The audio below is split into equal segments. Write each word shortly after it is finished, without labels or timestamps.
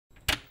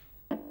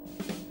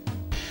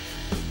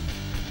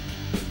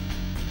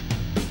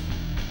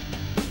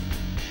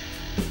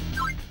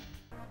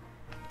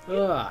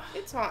Ugh.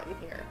 It's hot in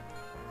here.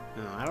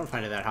 No, I don't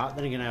find it that hot.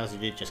 Then again, I also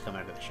did just come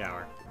out of the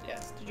shower.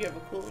 Yes. Did you have a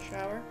cool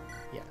shower?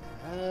 Yeah.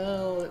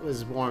 Oh, it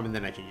was warm and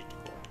then I changed it to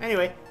cool.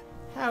 Anyway,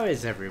 how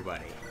is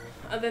everybody?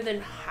 Other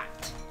than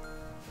hot.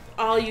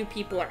 All you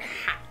people are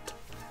hot.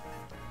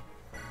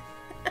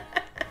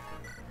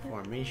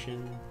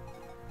 Formation.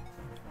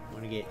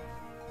 Want to get...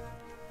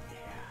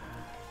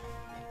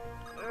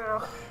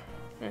 Ugh.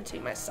 I'm gonna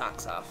take my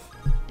socks off.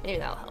 Maybe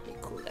that'll help me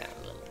cool down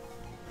a little.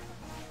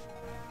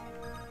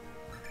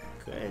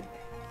 Good.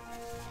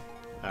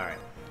 Alright.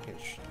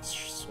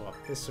 Swap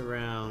this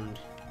around.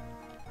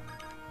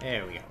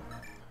 There we go.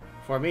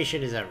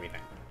 Formation is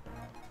everything.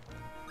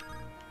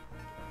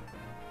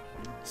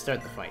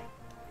 Start the fight.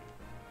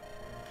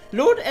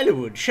 Lord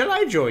Ellerwood, shall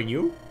I join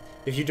you?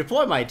 If you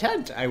deploy my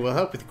tent, I will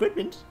help with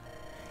equipment.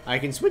 I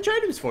can switch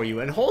items for you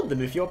and hold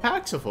them if your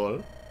packs are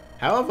full.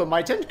 However,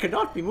 my tent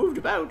cannot be moved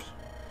about.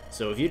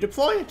 So if you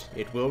deploy it,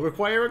 it will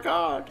require a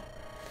guard.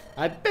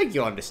 I beg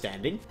your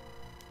understanding.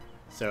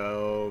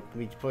 So, can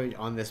we deploy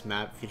on this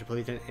map? If you deploy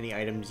the tent, any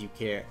items you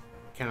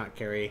cannot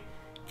carry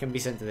can be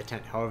sent to the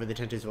tent. However, the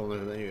tent is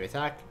vulnerable to enemy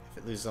attack. If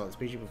it loses all its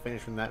species, it will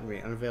finish from that and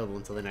remain unavailable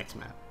until the next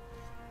map.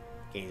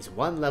 Gains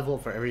 1 level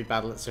for every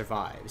battle it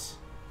survives.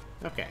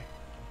 Okay.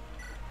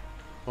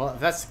 Well, if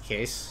that's the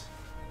case,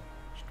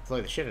 I should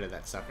deploy the shit out of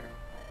that sucker.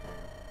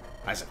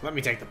 Isaac, let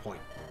me take the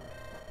point.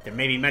 There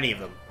may be many of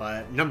them,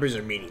 but numbers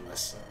are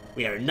meaningless.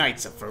 We are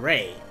knights of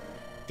Foray.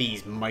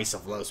 These mice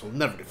of Los will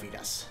never defeat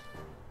us.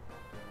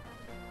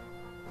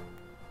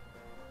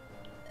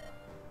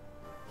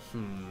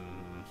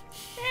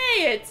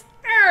 Hey, it's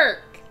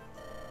Urk!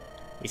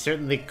 We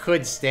certainly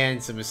could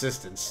stand some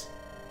assistance.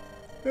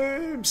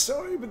 I'm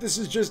sorry, but this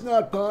is just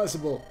not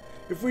possible.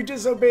 If we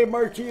disobey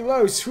Marquis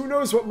Los, who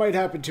knows what might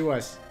happen to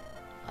us?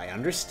 I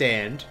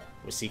understand.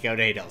 We'll seek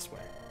out aid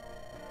elsewhere.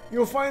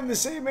 You'll find the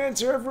same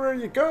answer everywhere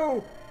you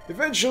go.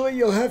 Eventually,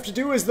 you'll have to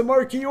do as the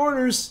Marquis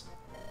orders.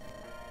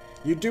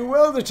 You do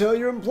well to tell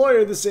your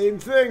employer the same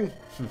thing.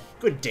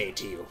 Good day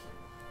to you.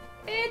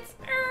 It's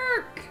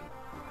Urk!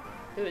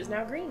 Who is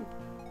now green.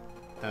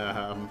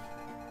 Alright,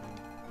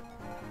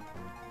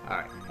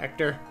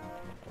 Hector.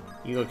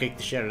 You go kick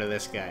the shit out of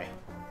this guy.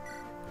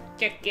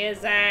 Kick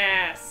his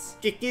ass!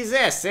 Kick his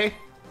ass, eh?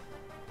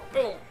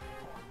 Boom!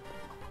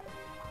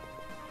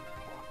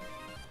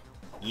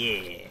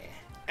 Yeah.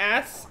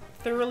 Ass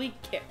thoroughly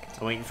kicked.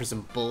 I'm waiting for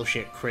some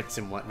bullshit crits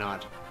and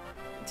whatnot.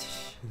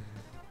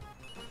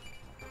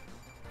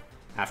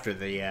 After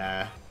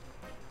the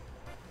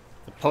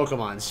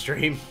Pokemon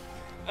stream.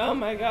 Oh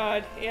my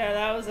god. Yeah,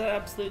 that was an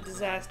absolute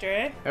disaster,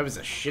 eh? That was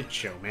a shit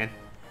show, man.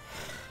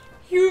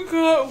 You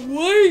got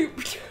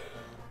wiped!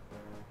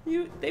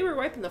 They were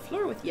wiping the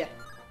floor with you.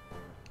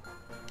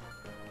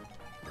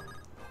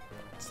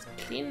 Just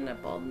cleaning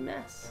up all the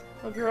mess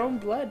of your own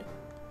blood.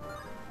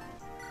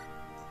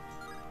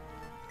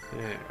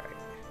 Alright.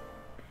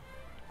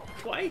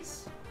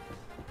 Twice.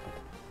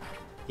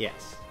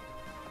 Yes.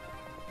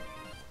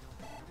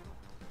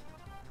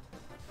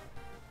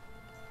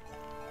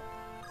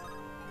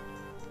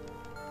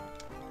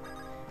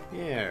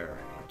 Yeah,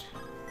 right.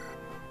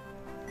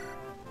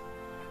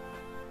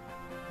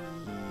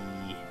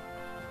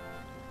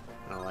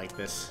 I don't like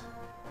this.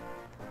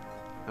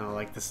 I don't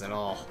like this at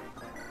all.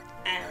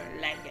 I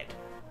don't like it.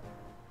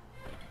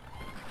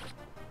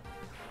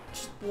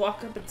 Just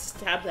walk up and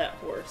stab that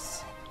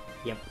horse.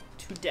 Yep.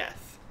 To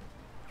death.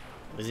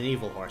 It was an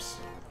evil horse.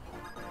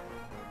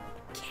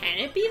 Can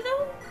it be,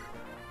 though?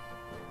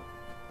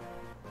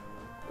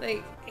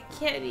 Like, it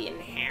can't be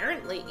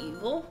inherently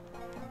evil.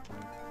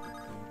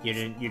 You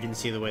didn't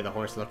see the way the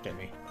horse looked at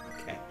me.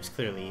 Okay. It was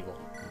clearly evil.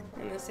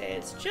 I'm gonna say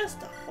it's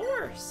just a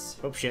horse.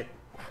 Oh shit.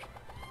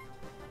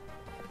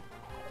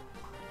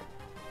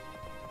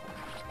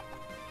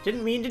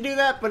 Didn't mean to do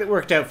that, but it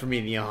worked out for me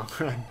in the long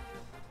run.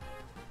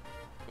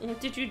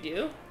 What did you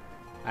do?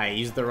 I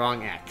used the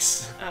wrong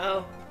X.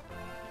 Oh.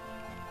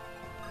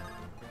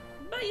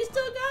 But you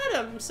still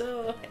got him,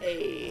 so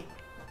hey.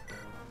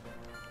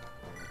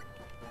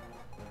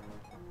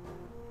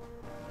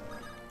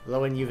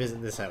 Lowen, you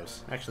visit this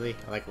house. Actually,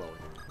 I like Lowen.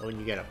 Lowen,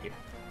 you get up here.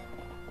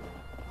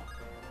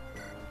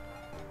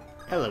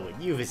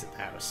 Elowen, you visit the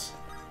house.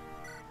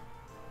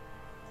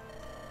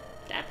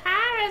 The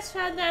pirates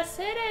from the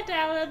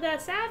citadel in the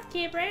south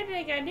keep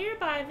raiding a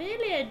nearby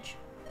village.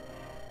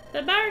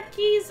 The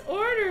Marquis'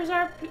 orders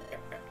are...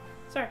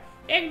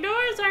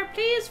 ignores our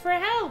pleas for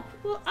help.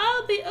 We'll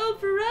all be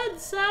overrun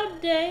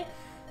someday.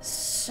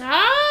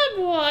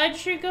 Someone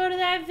should go to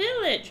that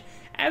village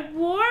and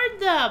warn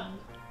them.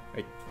 Are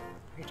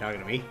you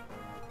talking to me?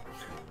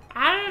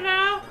 I don't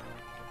know.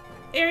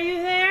 Are you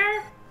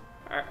there?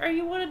 Are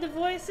you one of the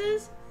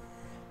voices?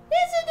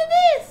 Listen to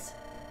this!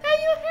 Have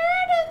you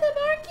heard of the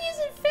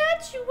Marquis'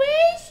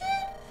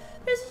 infatuation?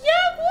 There's a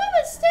young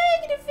woman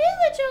staying in a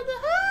village on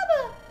the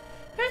harbor.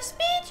 Her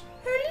speech,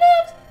 her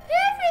looks,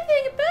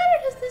 everything about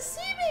her has the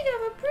seeming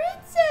of a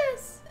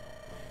princess.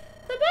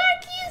 The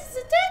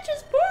Marquis'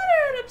 attentions border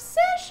on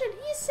obsession.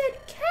 He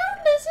sent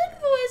countless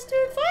envoys to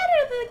invite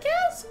her to the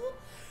castle,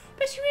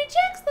 but she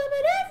rejects them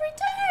at every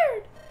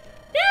turn.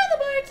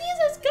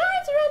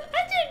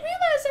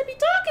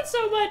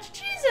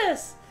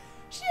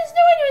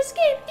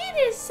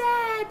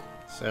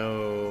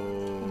 So...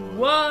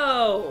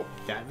 Whoa!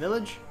 that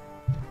village?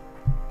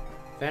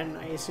 Then,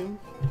 I assume?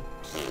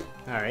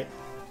 Alright.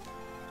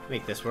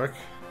 Make this work.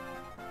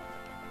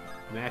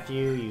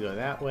 Matthew, you go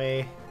that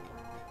way.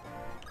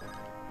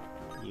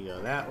 You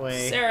go that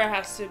way. Sarah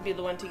has to be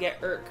the one to get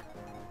Urk.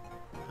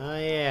 Oh,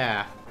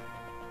 yeah.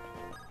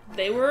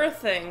 They were a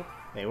thing.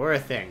 They were a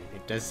thing.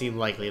 It does seem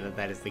likely that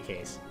that is the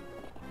case.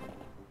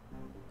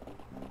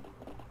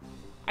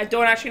 I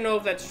don't actually know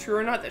if that's true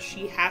or not, that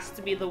she has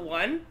to be the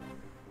one,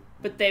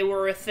 but they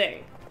were a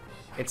thing.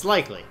 It's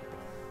likely.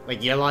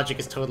 Like, your logic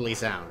is totally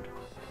sound.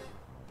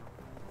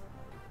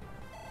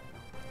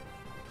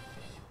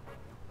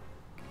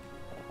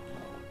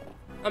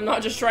 I'm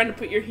not just trying to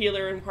put your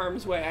healer in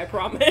harm's way, I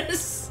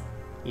promise.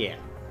 Yeah.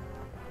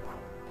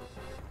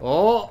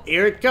 Oh,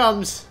 here it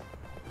comes.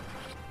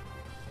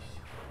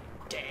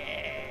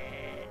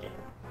 Dead.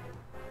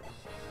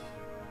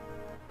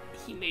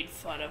 He made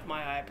fun of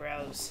my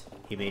eyebrows.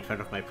 He made fun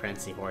of my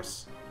prancy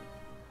horse.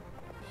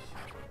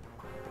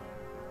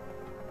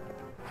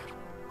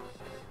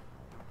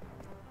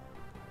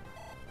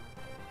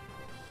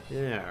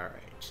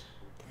 Alright.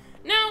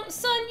 Now,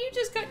 son, you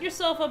just got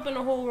yourself up in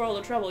a whole world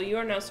of trouble. You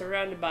are now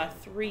surrounded by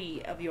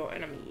 3 of your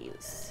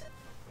enemies.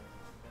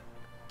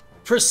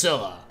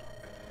 Priscilla,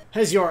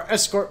 has your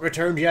escort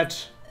returned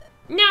yet?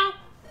 No.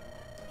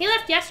 He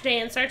left yesterday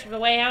in search of a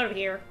way out of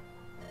here.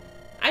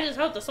 I just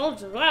hope the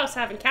soldiers of Laos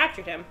haven't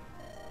captured him.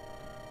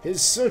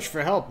 His search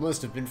for help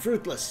must have been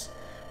fruitless.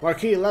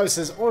 Marquis Laos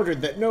has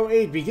ordered that no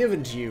aid be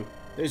given to you.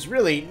 There's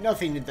really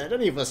nothing that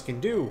any of us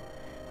can do.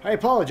 I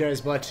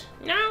apologize, but...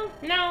 No.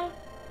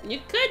 You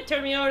could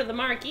turn me over to the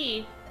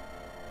Marquis.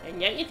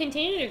 And yet you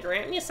continue to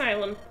grant me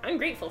asylum. I'm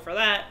grateful for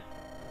that.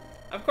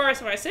 Of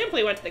course, if I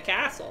simply went to the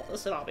castle,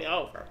 this would all be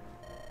over.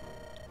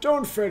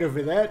 Don't fret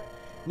over that.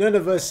 None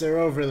of us are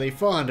overly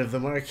fond of the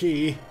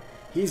Marquis.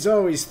 He's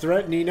always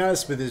threatening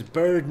us with his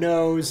bird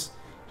nose.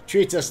 He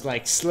treats us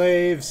like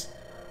slaves.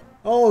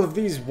 All of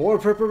these war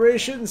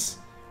preparations?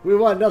 We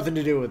want nothing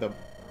to do with them.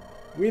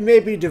 We may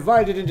be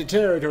divided into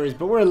territories,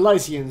 but we're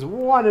Lycians,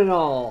 one and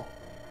all.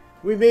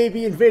 We may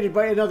be invaded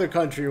by another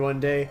country one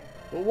day,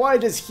 but why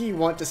does he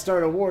want to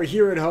start a war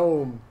here at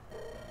home?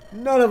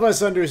 None of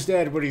us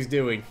understand what he's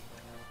doing.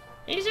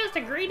 He's just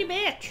a greedy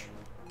bitch.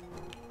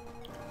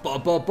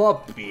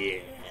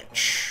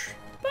 Bitch.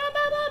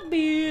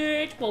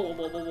 Bitch.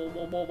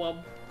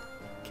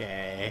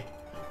 Okay.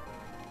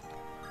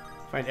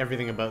 Find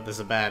everything about this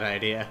a bad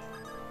idea.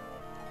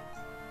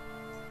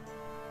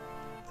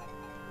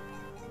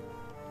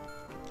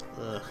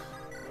 Ugh.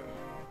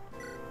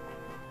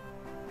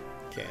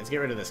 Okay, let's get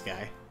rid of this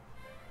guy.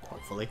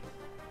 Hopefully.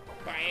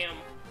 Bam.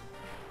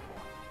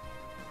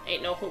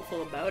 Ain't no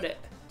hopeful about it.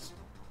 Just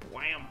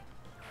wham.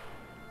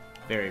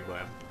 Very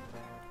blam.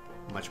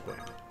 Much blam.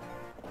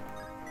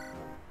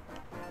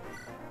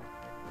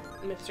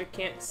 Mr.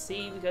 can't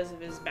see because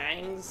of his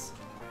bangs.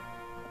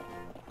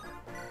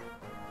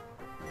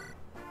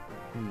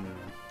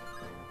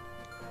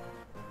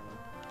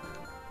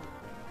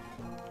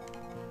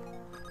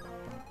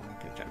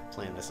 Okay, try to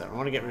plan this out. I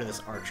want to get rid of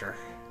this archer.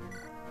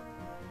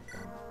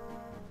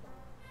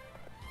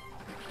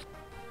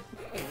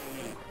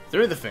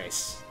 Through the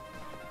face.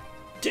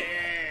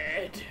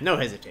 Dead. No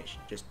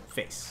hesitation, just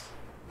face.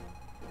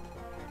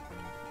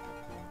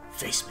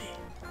 Face me.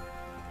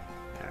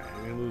 Alright,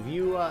 I'm gonna move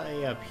you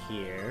up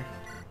here.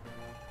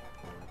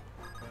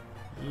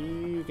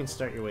 You can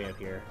start your way up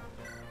here.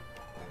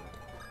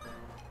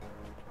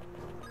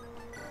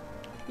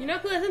 You know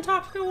who hasn't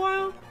talked in a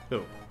while?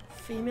 Who?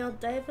 Female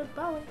David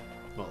Bowie.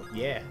 Well,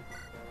 yeah.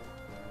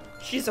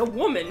 She's a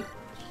woman.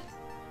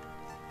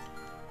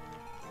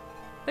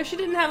 Like, she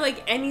didn't have,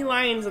 like, any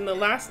lines in the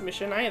last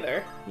mission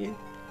either. Yeah.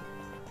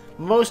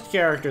 Most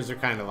characters are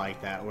kind of like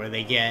that, where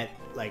they get,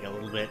 like, a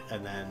little bit,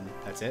 and then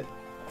that's it.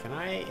 Can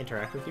I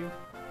interact with you?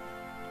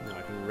 No,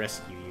 I can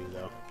rescue you,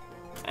 though.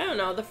 I don't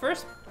know, the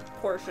first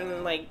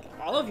portion, like,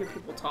 all of your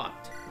people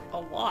talked. A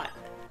lot.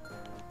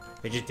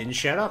 They just didn't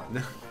shut up.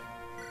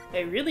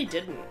 They really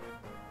didn't.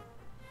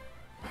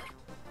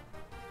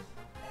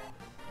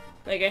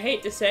 Like, I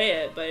hate to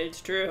say it, but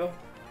it's true.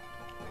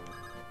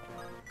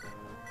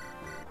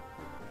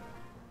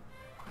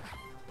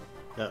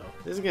 Uh-oh.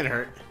 This is gonna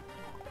hurt.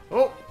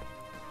 Oh!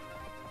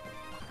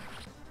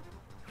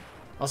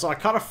 Also, I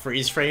caught a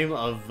freeze frame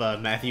of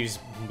Matthew's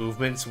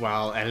movements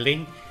while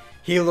editing.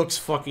 He looks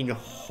fucking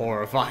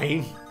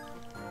horrifying.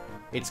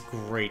 It's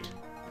great.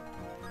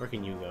 Where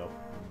can you go?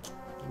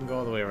 You can go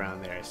all the way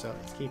around there, so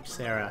let's keep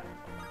Sarah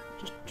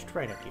just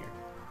right up here.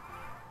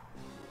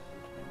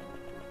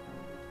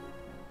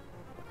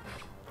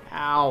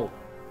 Ow!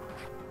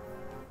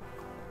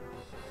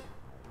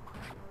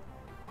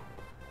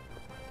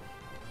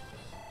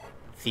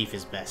 Thief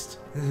is best.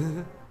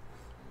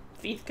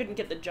 Thief couldn't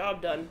get the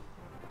job done.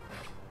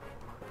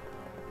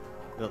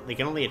 They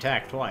can only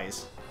attack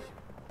twice.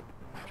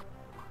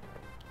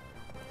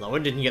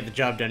 Lowen didn't get the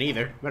job done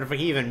either. Matter of fact,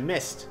 he even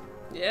missed.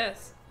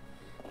 Yes.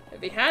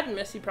 If he hadn't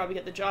missed, he'd probably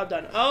get the job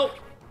done. Oh!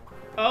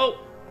 Oh!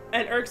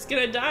 And Urk's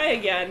gonna die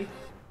again.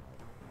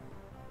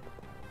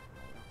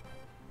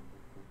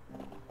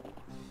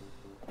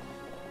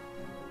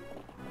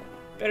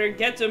 Better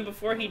get to him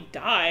before he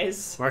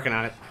dies. Working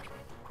on it.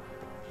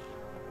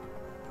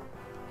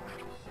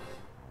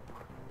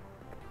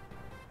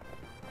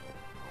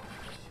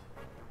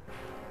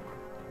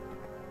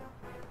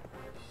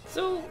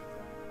 So,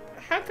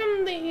 how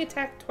come they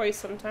attack twice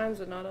sometimes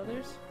but not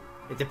others?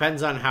 It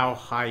depends on how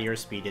high your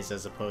speed is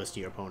as opposed to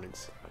your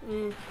opponent's.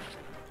 Mm.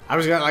 I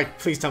was gonna, like,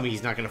 please tell me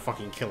he's not gonna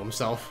fucking kill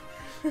himself.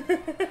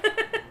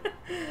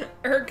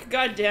 Urk,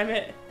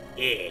 goddammit.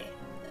 Yeah.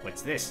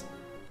 What's this?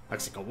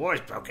 Looks like a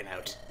war's broken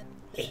out.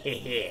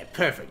 Hehehe,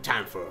 perfect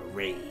time for a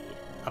raid.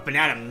 Up and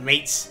at 'em,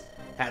 mates.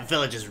 That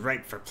village is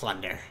ripe for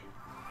plunder.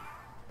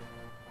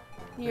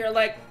 You're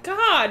like,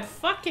 God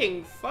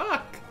fucking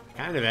fuck.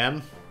 Kind of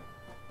am.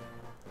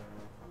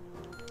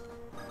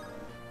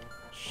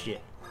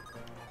 Shit.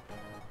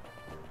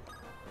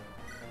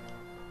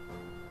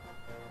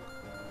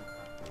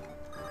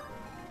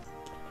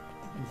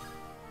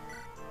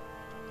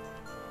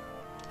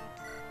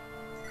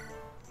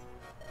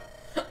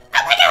 Oh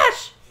my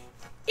gosh!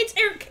 It's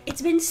Eric.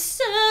 It's been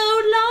so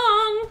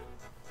long.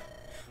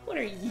 What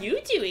are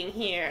you doing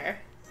here?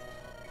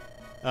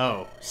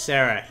 Oh,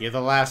 Sarah, you're the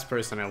last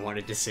person I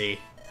wanted to see.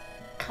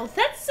 Oh,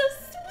 that's so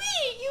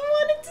sweet. You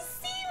wanted to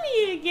see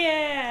me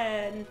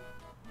again.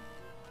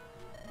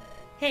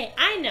 Hey,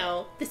 I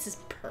know. This is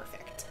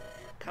perfect.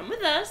 Come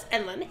with us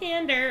and lend a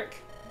hand, Eric.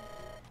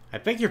 I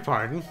beg your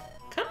pardon?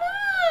 Come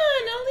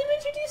on! I'll even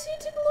introduce you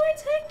to the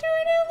Lords Hector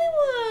and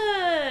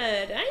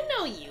Elliewood. I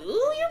know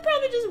you. You're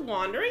probably just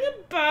wandering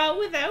about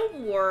without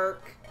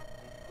work.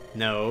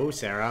 No,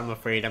 Sarah, I'm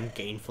afraid I'm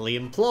gainfully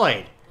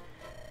employed.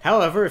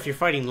 However, if you're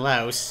fighting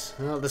Louse,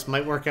 well, this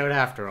might work out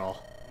after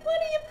all.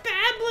 What are you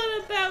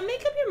babbling about?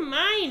 Make up your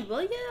mind,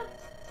 will ya?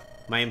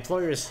 My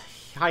employer's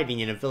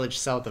hiding in a village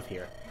south of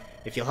here.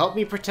 If you'll help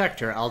me protect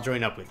her, I'll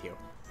join up with you.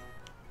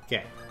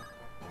 Okay.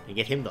 And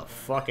get him the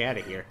fuck out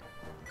of here.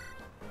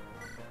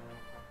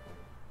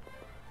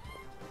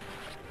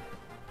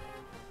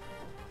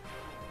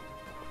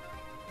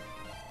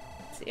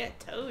 See, I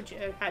told you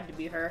it had to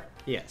be her.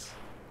 Yes.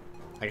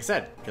 Like I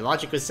said, your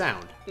logic was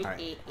sound.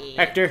 Alright.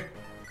 Hector,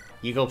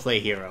 you go play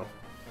hero.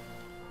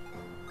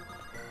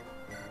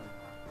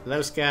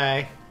 Hello,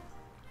 Sky.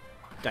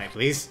 Die,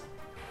 please.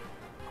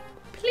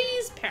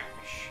 Please perish.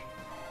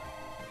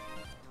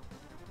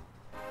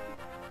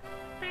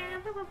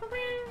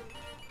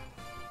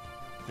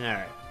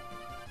 Alright.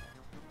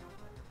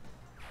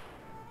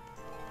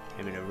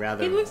 I'm in a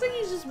rather... He looks like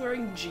he's just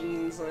wearing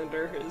jeans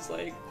under his,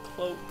 like,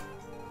 cloak.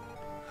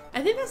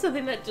 I think that's the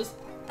thing that just...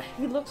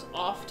 He looks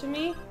off to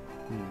me.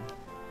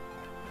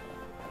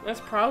 That's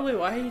probably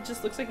why he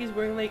just looks like he's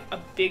wearing, like, a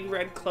big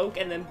red cloak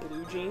and then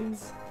blue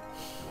jeans.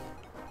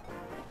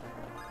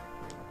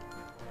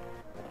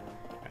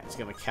 Alright, let's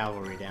get my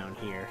cavalry down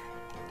here.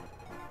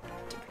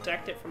 To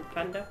protect it from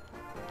plunder.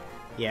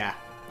 Yeah.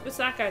 What's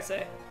that guy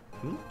say?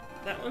 Hmm?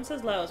 That one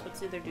says Laos. What's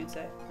the other dude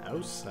say?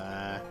 Louse,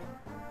 pirate.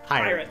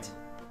 Pirate.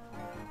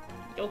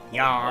 Yo.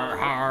 Yar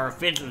har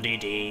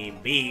fiddly-dee,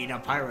 being a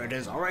pirate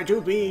is alright to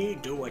be.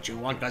 Do what you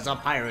want, cause a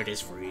pirate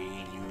is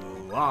free.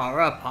 You are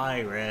a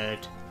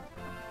pirate.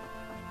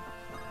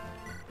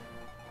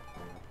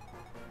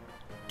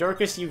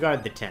 Dorcas, you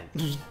guard the tent.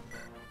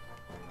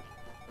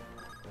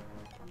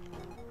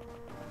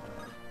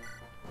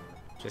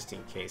 Just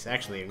in case.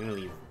 Actually, I'm gonna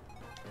leave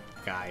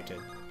Guy to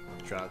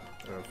drop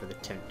or for the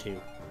tent too.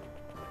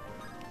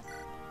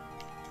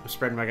 I'm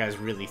spreading my guys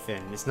really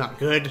thin. It's not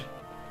good.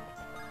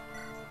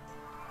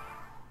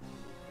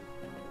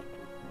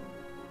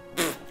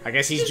 I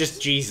guess he's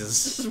just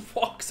Jesus. Just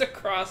walks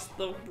across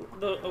the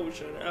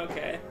ocean.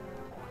 Okay.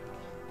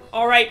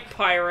 Alright,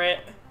 pirate.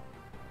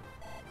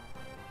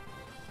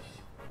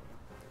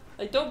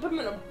 Like, don't put him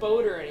in a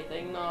boat or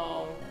anything.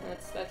 No,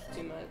 that's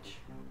too much.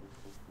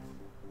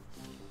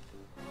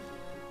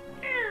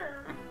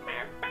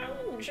 My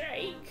bones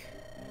ache.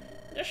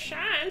 The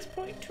signs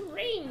point to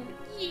rain.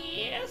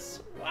 Yes,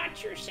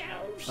 watch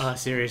yourselves.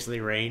 Seriously,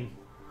 Rain?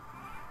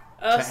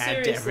 To add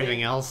Seriously, to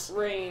everything else?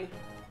 Rain.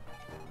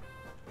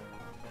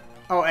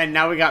 Oh, and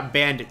now we got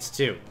bandits,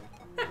 too.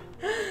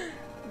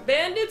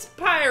 Bandits,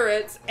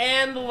 pirates,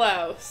 and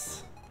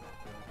louse.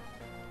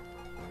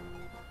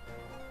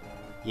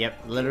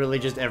 Yep, literally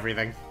just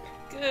everything.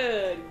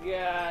 Good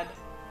God.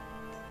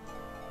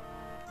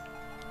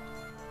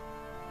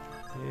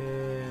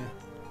 Yeah.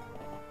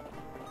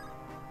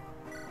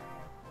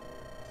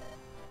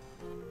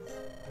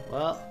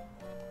 Well,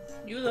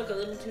 You look a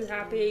little too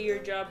happy at your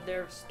job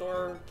there,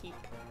 storekeep.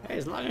 hey,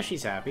 as long as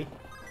she's happy.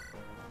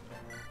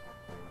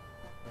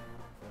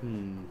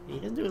 He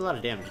doesn't do a lot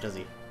of damage, does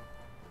he?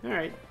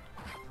 Alright.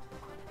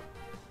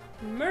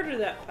 Murder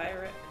that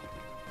pirate.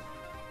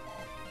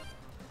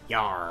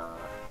 Yar.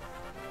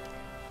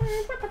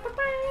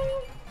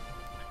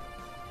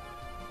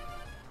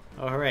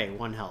 Oh, hooray,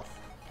 1 health.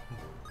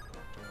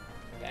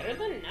 Better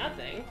than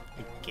nothing.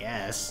 I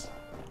guess.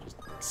 Just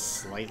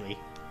slightly.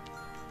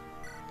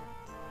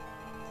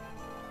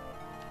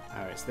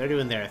 Alright, so they're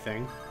doing their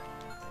thing.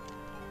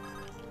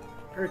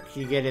 Urk,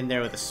 you get in there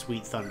with a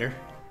sweet thunder.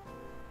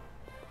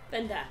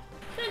 Thunder.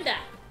 Thunder.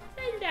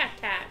 Thunder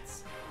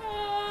cats.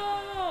 Oh.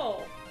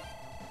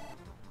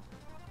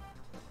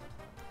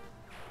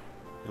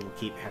 We'll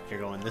keep Hector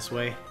going this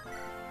way.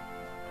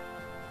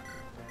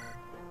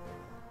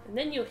 And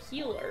then you'll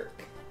heal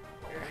Urk,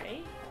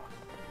 right?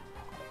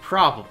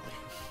 Probably.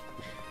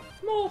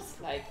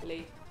 Most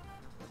likely.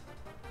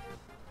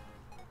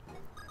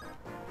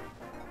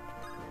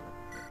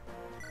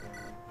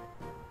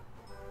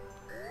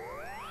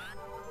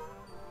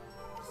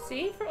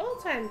 See, for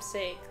old time's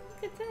sake.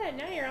 Look at that,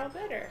 now you're all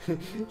better.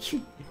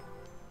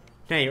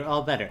 Now you're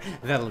all better.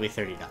 That'll be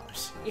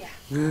 $30. Yeah.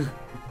 You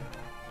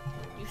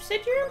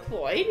said you're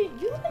employed.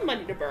 You have the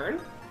money to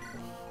burn.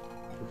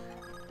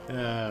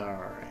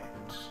 Alright.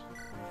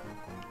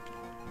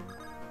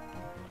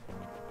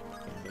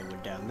 Okay, we're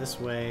down this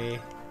way.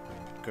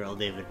 Girl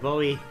David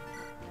Bowie.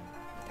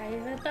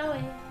 David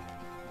Bowie.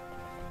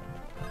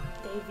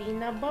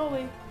 Davina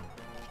Bowie.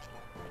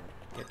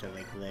 Get to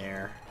like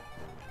there.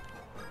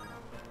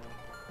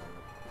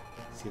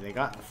 See, they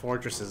got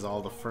fortresses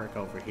all the frick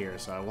over here,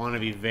 so I want to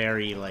be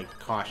very, like,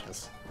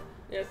 cautious.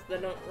 Yes, they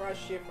don't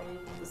rush you from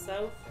the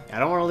south. I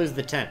don't want to lose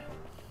the tent.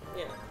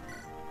 Yeah.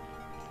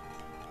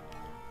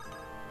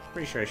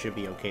 Pretty sure I should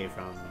be okay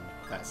from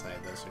that side,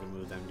 though, so I can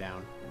move them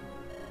down.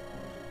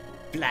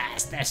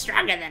 Blast, they're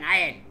stronger than I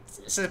had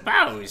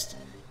supposed.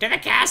 To the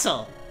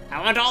castle!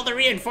 I want all the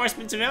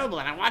reinforcements available,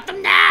 and I want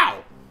them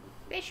now!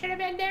 They should have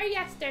been there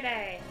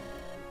yesterday.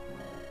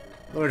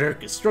 Lord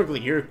Urk is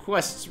struggling. He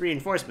requests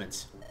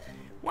reinforcements.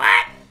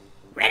 What?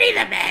 Ready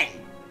the men!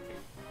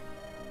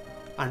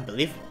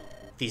 Unbelievable.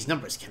 These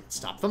numbers cannot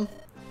stop them.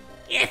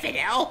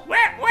 Infidel,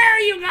 where are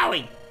you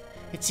going?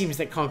 It seems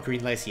that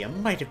conquering Lycia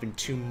might have been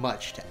too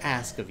much to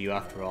ask of you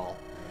after all.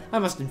 I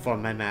must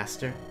inform my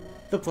master.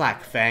 The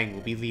Black Fang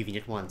will be leaving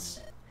at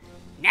once.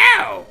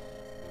 No!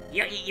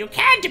 You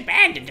can't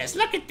abandon us.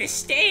 Look at this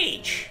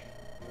stage.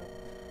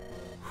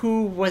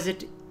 Who was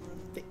it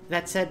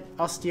that said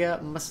Ostia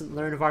mustn't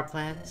learn of our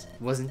plans?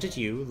 Wasn't it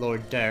you,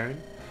 Lord Darren?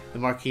 The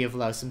Marquis of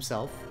Laus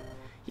himself?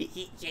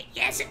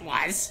 Yes, it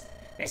was.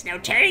 There's no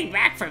turning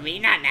back for me,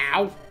 not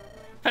now.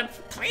 But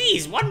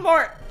please,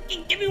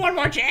 give me one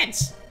more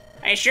chance.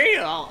 I assure you,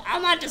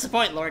 I'll not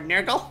disappoint, Lord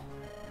Nurgle.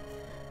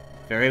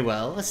 Very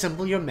well,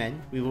 assemble your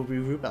men. We will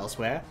regroup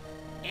elsewhere.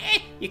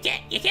 You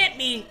can't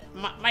mean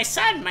my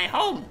son, my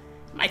home.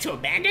 Am I to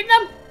abandon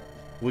them?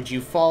 Would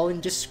you fall in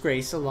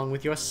disgrace along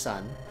with your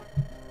son?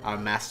 Our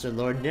master,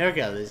 Lord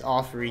Nurgle, is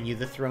offering you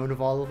the throne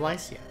of all of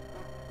Lycia.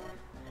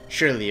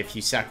 Surely a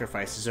few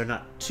sacrifices are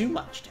not too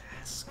much to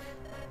ask.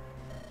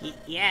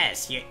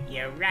 Yes,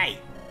 you're right.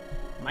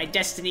 My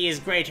destiny is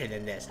greater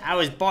than this. I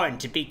was born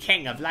to be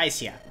king of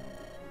Lycia.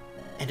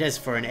 And as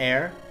for an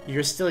heir,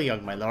 you're still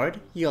young, my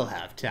lord. You'll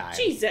have time.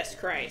 Jesus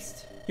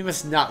Christ. You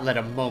must not let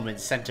a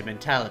moment's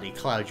sentimentality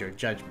cloud your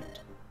judgment.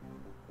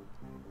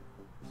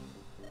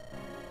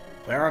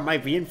 Where are my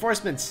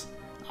reinforcements?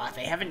 Oh,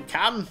 they haven't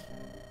come.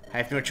 I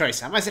have no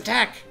choice. I must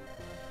attack.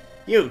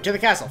 You, to the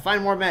castle.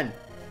 Find more men.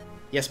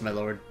 Yes, my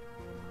lord.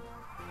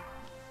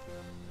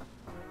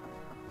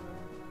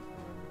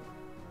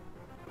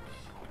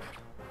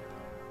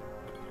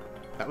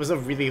 That was a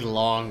really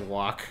long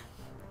walk.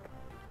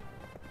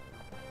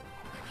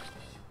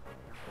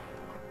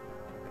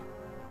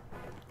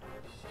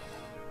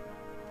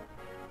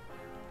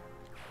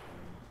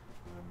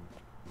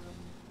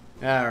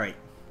 Alright.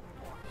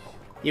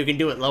 You can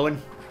do it, Lowen.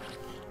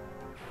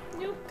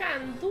 You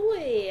can do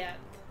it.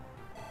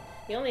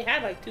 He only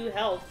had like 2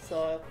 health,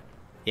 so...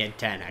 He had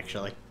 10,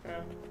 actually.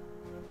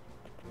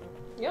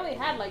 He only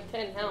had like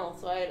 10 health,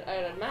 so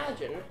I'd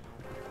imagine.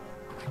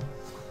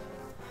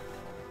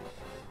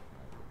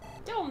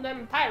 Kill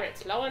them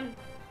pirates, Lowen.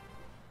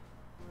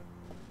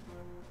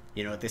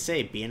 You know what they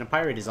say, being a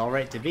pirate is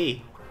alright to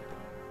be.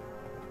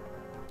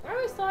 I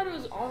always thought it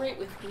was alright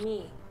with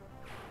me.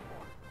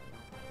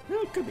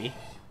 No, it could be.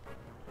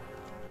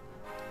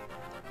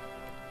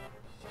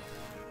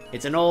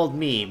 It's an old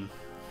meme.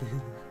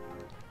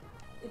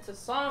 It's a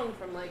song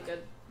from like a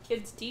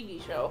kid's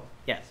TV show.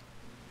 Yes.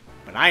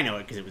 But I know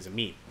it because it was a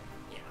meme.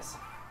 Yes.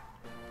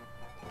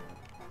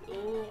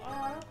 You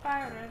are a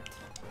pirate.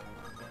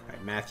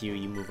 Alright, Matthew,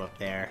 you move up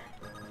there.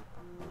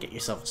 Get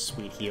yourself a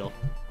sweet heal.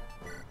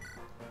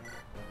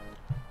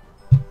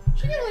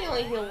 She can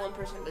only heal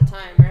 1% at a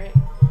time, right?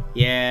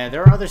 Yeah,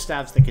 there are other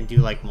staffs that can do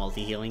like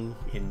multi-healing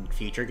in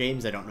future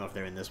games. I don't know if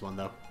they're in this one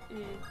though.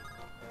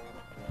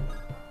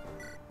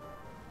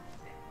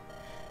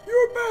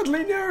 You're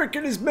battling Eric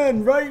and his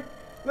men, right?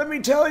 Let me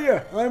tell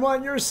you, I'm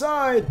on your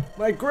side.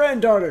 My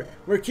granddaughter,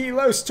 Marquis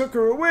Laus took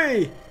her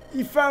away.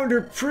 He found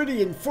her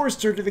pretty and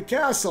forced her to the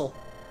castle.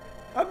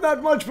 I'm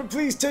not much, but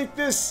please take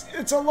this.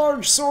 It's a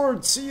large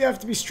sword, so you have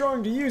to be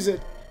strong to use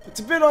it. It's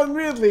a bit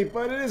unwieldy,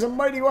 but it is a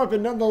mighty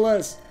weapon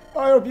nonetheless.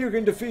 I hope you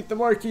can defeat the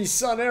Marquis'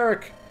 son,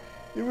 Eric.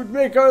 It would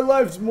make our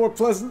lives more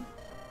pleasant.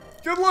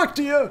 Good luck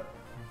to you!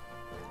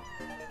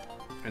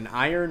 An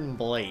iron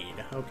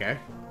blade. Okay.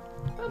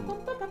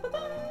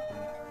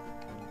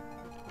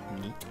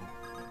 Neat.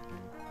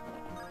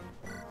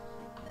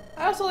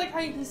 I also like how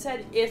he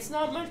said, it's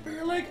not much, but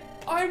you're like,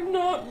 I'm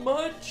not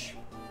much.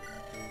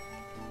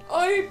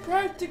 I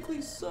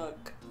practically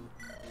suck.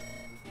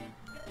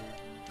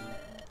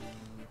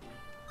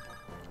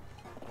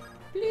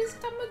 Please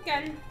come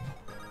again.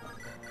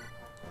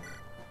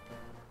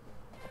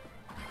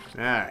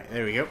 Alright,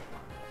 there we go.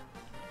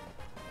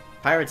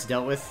 Pirates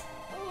dealt with.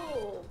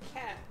 Oh,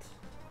 cat.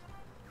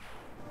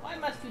 Why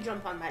must you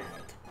jump on my leg?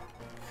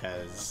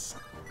 Because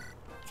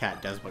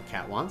cat does what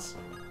cat wants.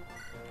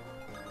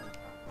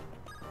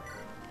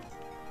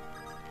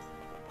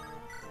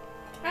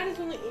 Cat is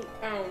only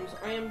 8 pounds.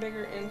 I am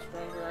bigger and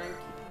stronger. I am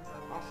keeping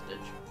her hostage.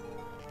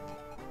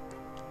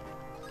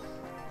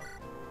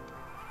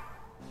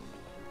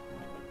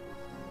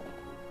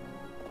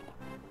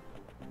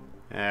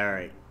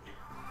 Alright.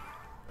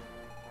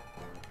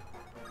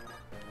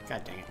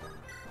 God dang it.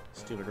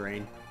 Stupid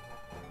rain.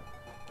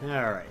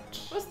 Alright.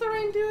 What's the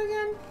rain do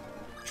again?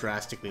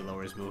 Drastically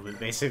lowers movement,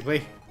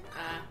 basically.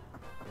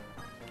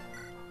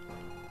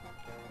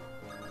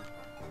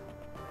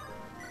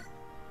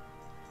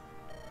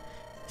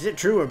 Is it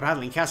true we're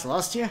battling Castle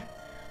Ostia?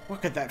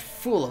 What could that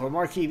fool of a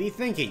Marquis be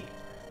thinking?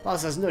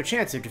 Laos has no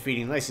chance of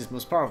defeating Lyce's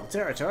most powerful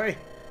territory.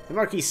 The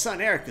Marquis' son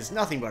Eric is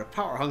nothing but a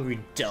power-hungry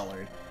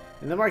dullard,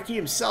 and the Marquis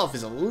himself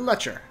is a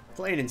lecher,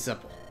 plain and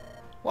simple.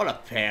 What a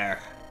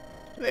pair.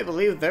 Do they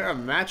believe they're a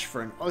match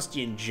for an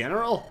Ostian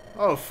general?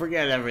 Oh,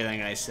 forget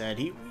everything I said.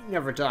 We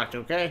never talked,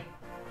 okay?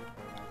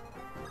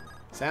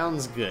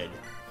 Sounds good.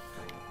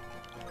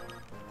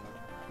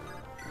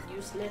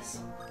 Useless.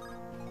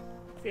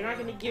 If you're not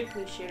gonna give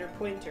me shit or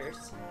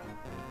pointers.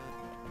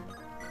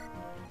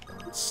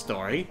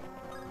 Story.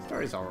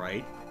 Story's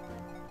alright.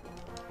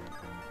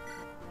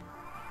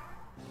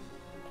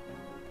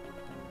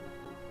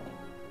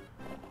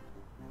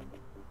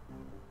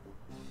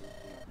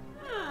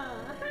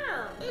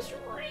 This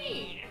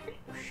rain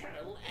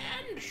shall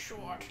end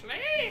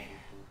shortly.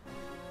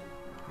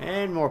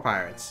 And more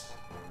pirates.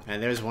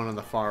 And there's one on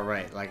the far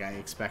right, like I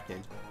expected.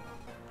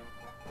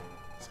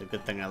 It's a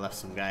good thing I left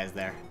some guys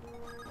there.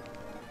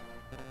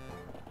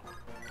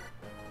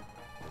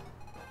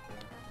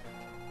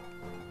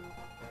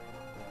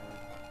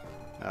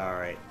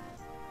 Alright.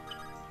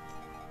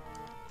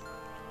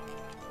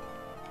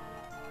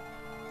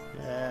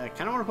 I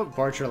kind of want to put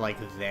Barcher like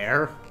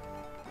there.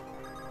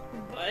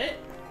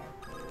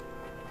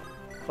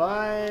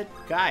 But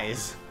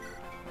guys.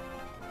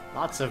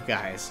 Lots of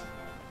guys.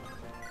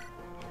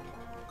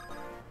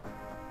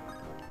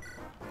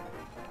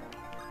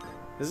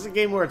 This is a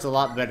game where it's a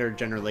lot better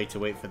generally to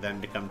wait for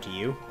them to come to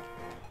you.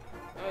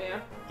 Oh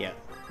yeah? Yeah.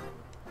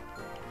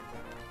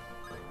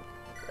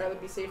 Rather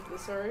be safe than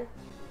sorry?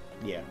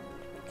 Yeah.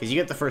 Because you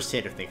get the first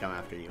hit if they come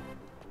after you.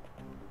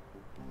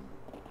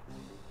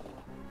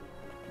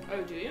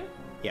 Oh, do you?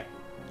 Yeah.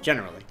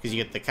 Generally. Because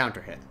you get the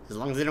counter hit. As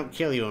long as they don't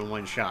kill you in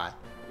one shot.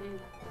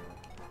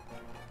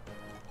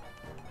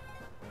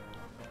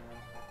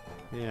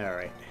 Yeah,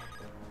 alright.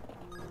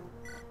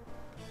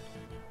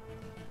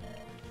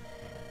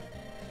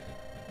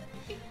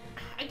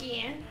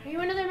 Again, are you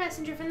another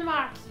messenger from the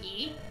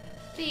Marquis?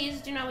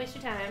 Please do not waste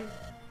your time.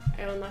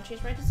 I will not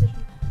change my decision.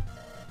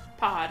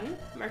 Pardon?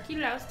 Marquis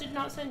Laos did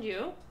not send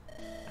you?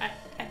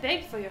 I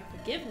beg for your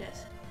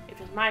forgiveness. It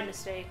was my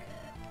mistake.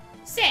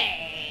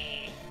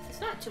 Say, if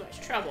it's not too much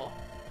trouble,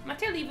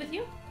 might I leave with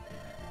you?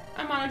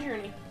 I'm on a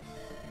journey.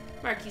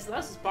 Marquis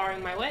Laos is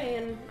barring my way,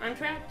 and I'm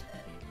trapped.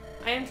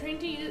 I am trained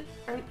to use...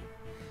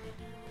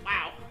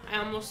 wow, I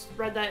almost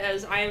read that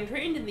as I am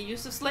trained in the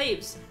use of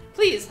slaves.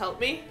 Please help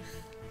me.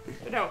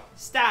 No,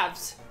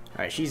 stabs.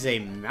 Alright, she's a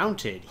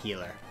mounted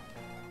healer.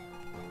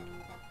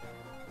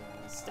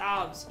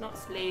 Stabs, not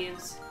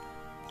slaves.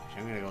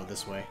 Actually, I'm gonna go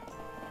this way.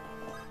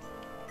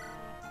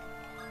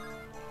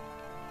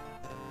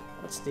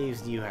 What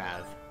staves do you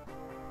have?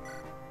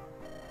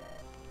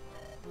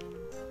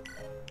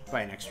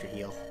 Buy an extra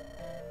heal.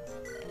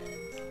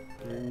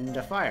 And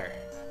a fire.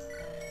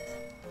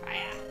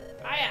 Fire,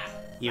 fire,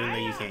 Even fire.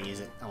 though you can't use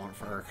it, I want it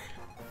for Urk.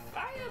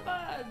 Fire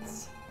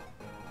buds.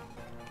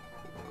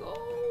 Go.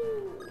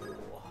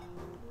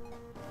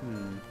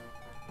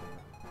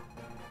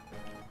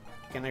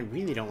 Again, I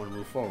really don't want to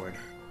move forward.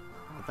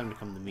 I want them to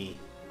come to me.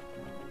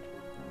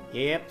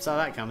 Yep, saw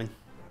that coming.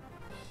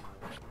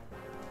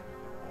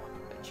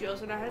 But you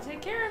also know how to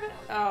take care of it.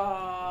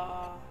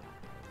 Oh,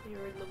 you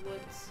were in the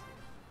woods.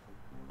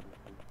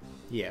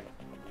 Yeah.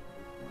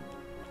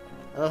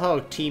 I love how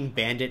Team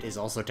Bandit is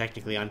also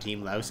technically on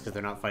Team Louse because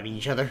they're not fighting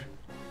each other.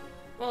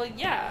 Well,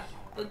 yeah,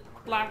 the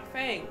Black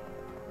Fang.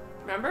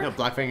 Remember? No,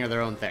 Blackfang are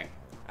their own thing.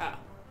 Oh.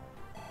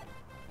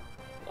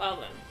 Well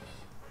then.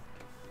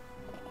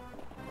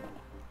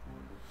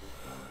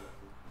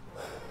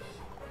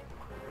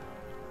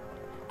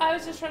 I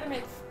was just trying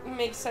to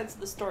make sense of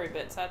the story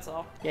bits, that's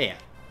all. Yeah, yeah.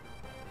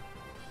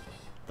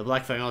 The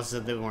Blackfang also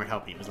said they weren't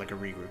helping. It was like a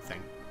regroup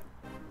thing.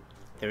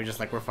 They were just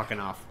like, we're fucking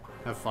off.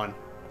 Have fun.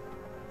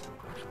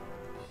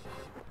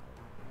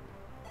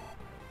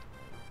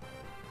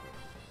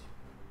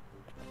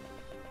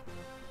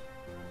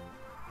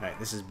 Alright,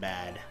 this is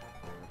bad.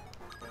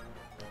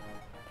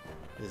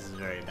 This is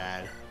very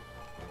bad.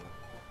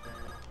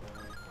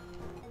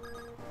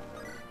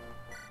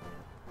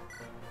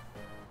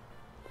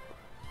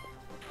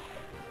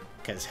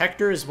 Because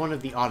Hector is one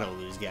of the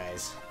auto-lose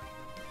guys.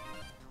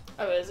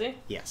 Oh, is he?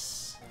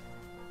 Yes.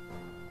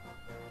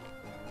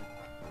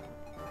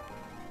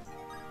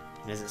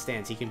 And as it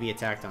stands, he can be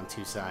attacked on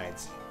 2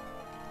 sides.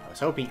 I was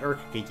hoping Urk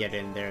could get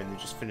in there and then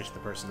just finish the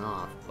person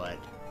off, but...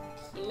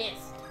 He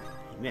missed.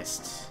 He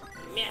missed.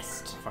 He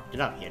missed. Fucked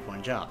it up. He had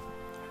 1 job.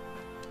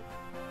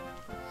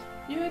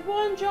 You had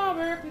 1 job,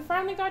 Urk. We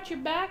finally got you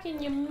back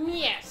and you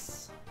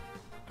miss.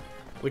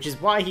 Which is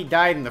why he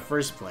died in the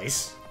first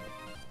place.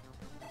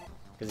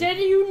 Did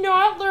you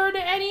not learn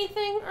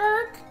anything,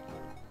 Urk?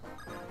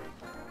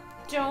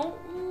 Don't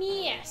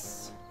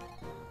miss.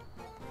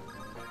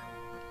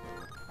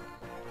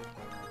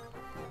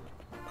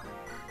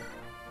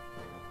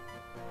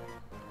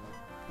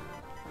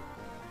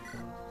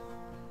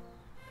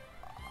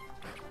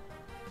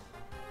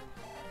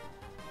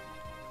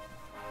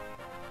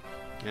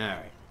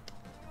 Alright.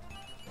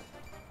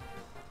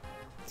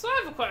 So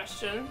I have a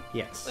question.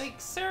 Yes. Like,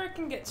 Sarah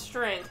can get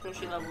strength when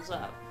she levels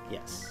up.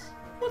 Yes.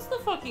 What's the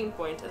fucking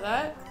point of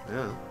that?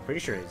 Oh, pretty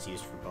sure it's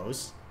used for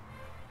bows.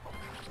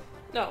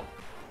 No.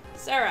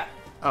 Sarah.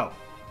 Oh.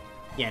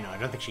 Yeah, no, I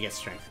don't think she gets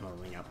strength from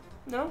leveling up.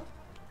 No?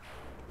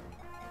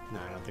 No,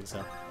 I don't think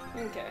so.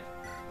 Okay.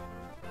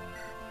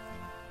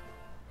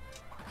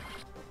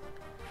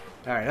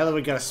 Alright, now that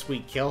we got a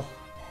sweet kill.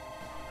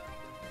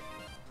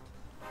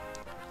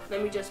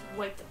 Let me just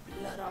wipe the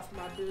blood off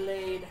my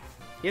blade.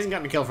 He hasn't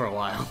gotten a kill for a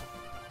while.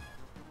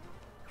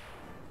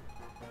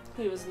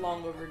 He was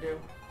long overdue.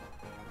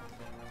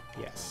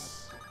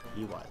 Yes,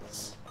 he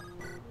was.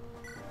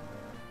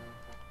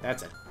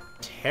 That's a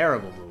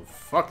terrible move.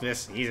 Fuck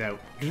this, he's out.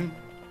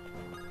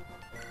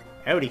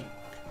 Howdy.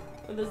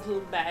 With his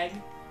little bag.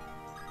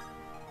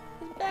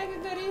 His bag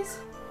of goodies.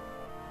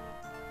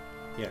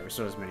 Yeah, it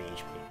restores many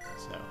HP,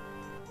 so.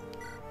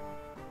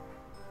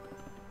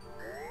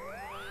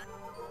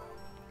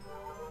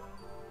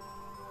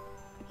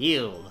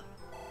 Healed.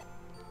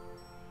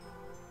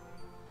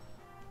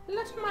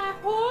 Let my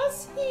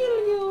horse heal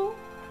you.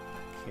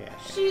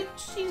 Okay.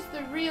 She's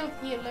the real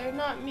healer,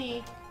 not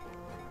me.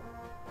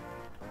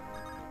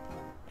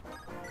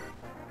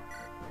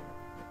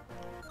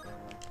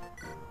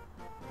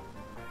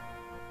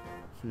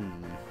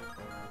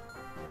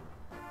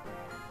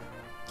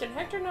 Can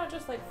Hector not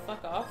just, like,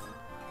 fuck off?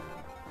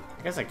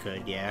 I guess I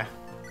could, yeah.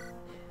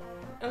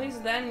 At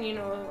least then, you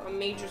know, a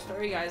major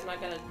story guy's not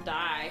gonna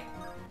die.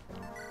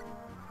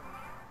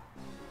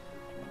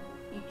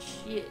 Eat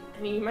shit.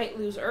 I mean, you might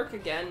lose Urk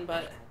again,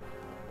 but...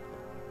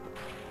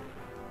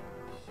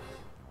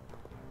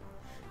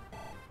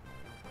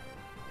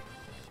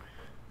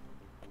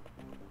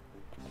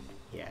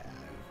 Yeah.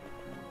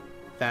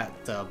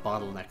 That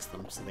bottlenecks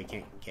them so they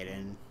can't get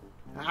in.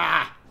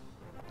 Ah!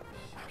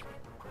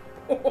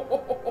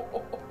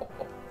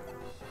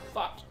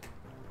 Fuck.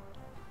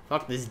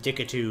 Fuck this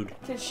dickitude.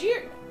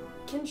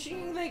 Can she,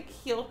 like,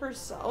 heal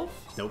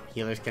herself? Nope,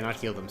 healers cannot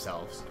heal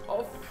themselves.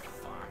 Oh,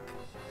 fuck.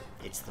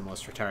 It's the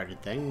most retarded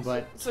thing,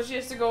 but... So she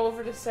has to go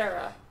over to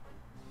Sarah.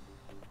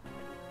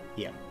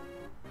 Yeah.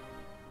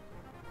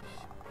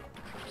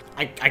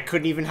 I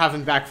couldn't even have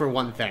him back for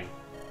one thing.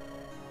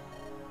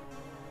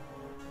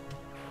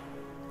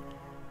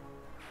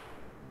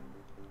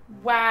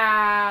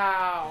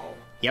 Wow.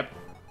 Yep.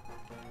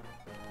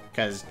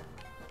 Because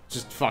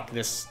just fuck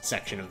this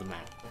section of the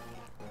map.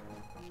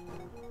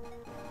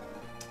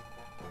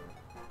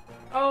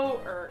 Oh,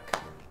 Urk.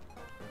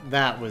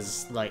 That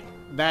was, like,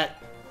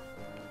 that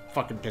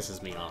fucking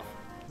pisses me off.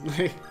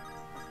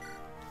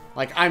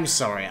 Like, I'm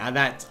sorry,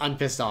 I'm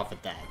pissed off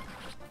at that.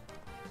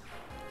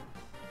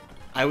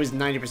 I was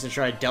 90%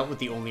 sure I dealt with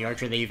the only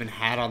archer they even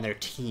had on their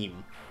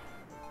team.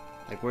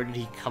 Like, where did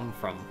he come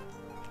from?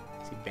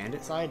 Is he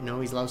bandit side? No,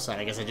 he's left side.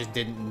 I guess I just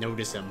didn't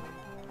notice him.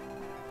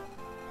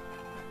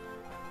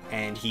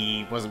 And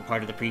he wasn't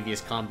part of the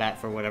previous combat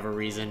for whatever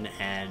reason,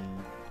 and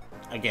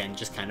again,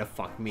 just kind of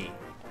fucked me.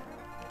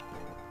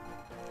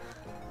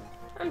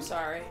 I'm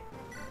sorry.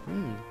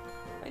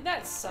 Like,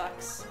 that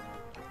sucks.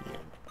 Yeah.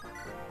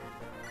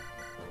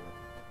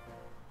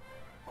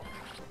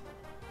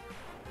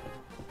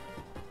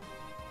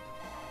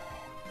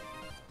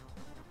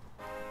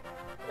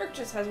 Urk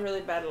just has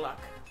really bad luck.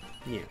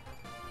 Yeah.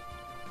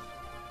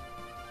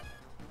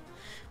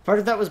 Part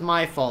of that was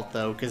my fault,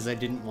 though, because I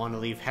didn't want to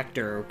leave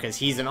Hector, because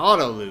he's an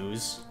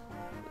auto-lose.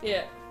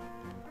 Yeah.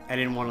 I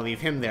didn't want to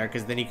leave him there,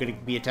 because then he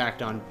could be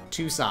attacked on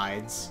 2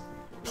 sides.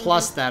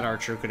 Plus that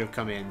archer could have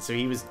come in, so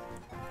he was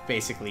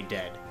basically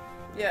dead.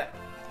 Yeah.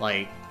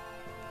 Like...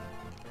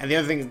 And the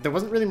other thing, there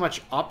wasn't really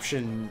much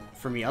option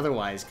for me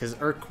otherwise, because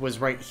Urk was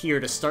right here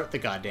to start the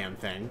goddamn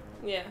thing.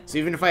 Yeah. So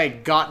even if I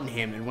had gotten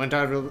him and went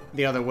out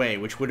the other way,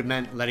 which would have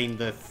meant letting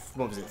the,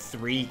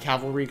 3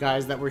 cavalry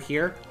guys that were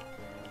here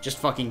just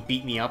fucking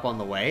beat me up on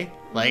the way,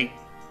 like...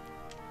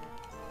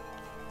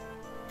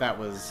 That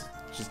was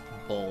just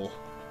bull.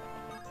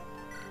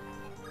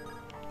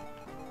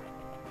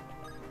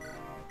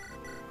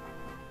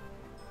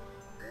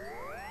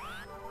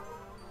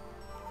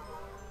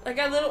 Like,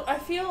 I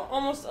feel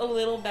almost a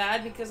little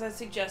bad because I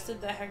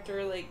suggested that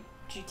Hector, like,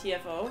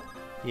 GTFO.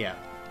 Yeah.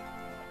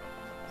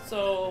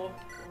 So,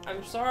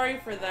 I'm sorry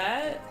for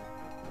that.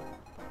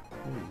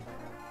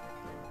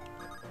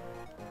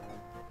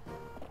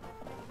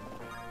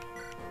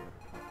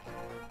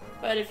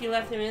 But if you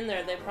left him in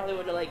there, they probably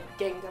would have, like,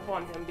 ganged up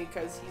on him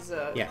because he's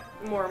a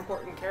more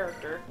important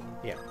character.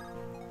 Yeah.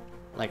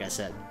 Like I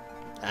said,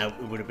 it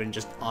would have been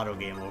just auto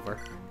game over.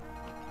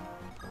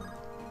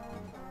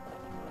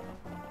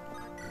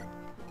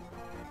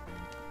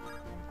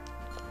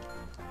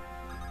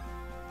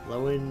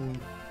 Lowen,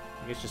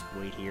 I guess just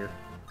wait here.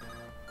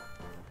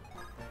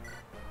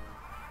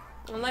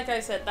 And like I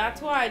said,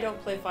 that's why I don't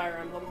play Fire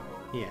Emblem.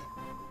 Yeah.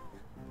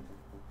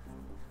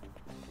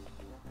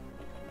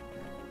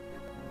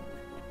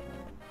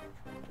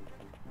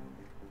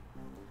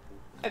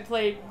 I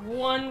played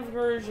one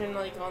version,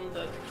 like, on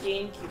the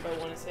GameCube, I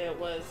want to say it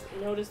was.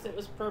 Noticed it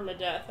was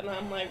permadeath, and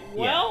I'm like,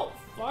 well,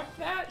 fuck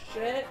that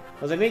shit.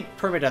 Well, they make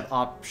permadeath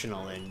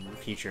optional in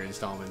future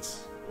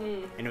installments.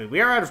 Anyway,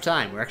 we are out of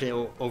time. We're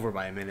actually over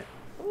by a minute.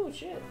 Oh,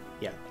 shit.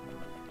 Yeah.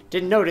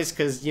 Didn't notice,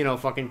 because, you know,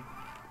 fucking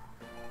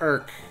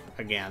irk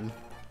again.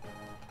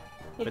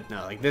 But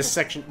no, like,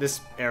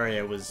 this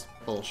area was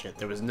bullshit.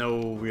 There was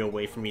no real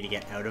way for me to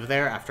get out of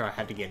there after I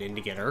had to get in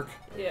to get irk.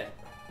 Yeah.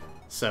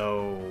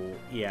 So,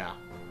 yeah.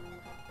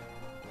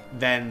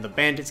 Then the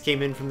bandits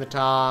came in from the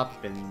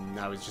top, and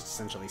I was just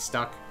essentially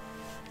stuck.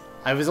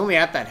 I was only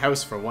at that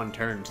house for one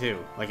turn,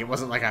 too. Like, it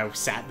wasn't like I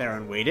sat there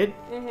and waited.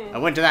 I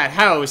went to that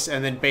house,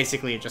 and then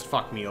basically it just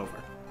fucked me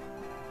over.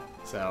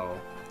 So,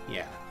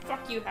 yeah.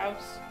 Fuck you,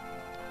 house.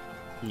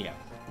 Yeah,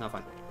 not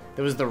fun.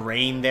 There was the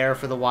rain there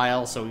for the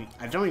while, so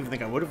I don't even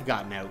think I would have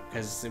gotten out,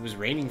 because it was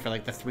raining for,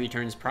 like, the 3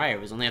 turns prior.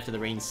 It was only after the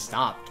rain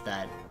stopped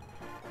that...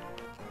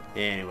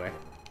 Anyway.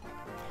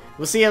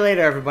 We'll see you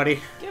later,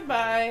 everybody.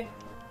 Goodbye.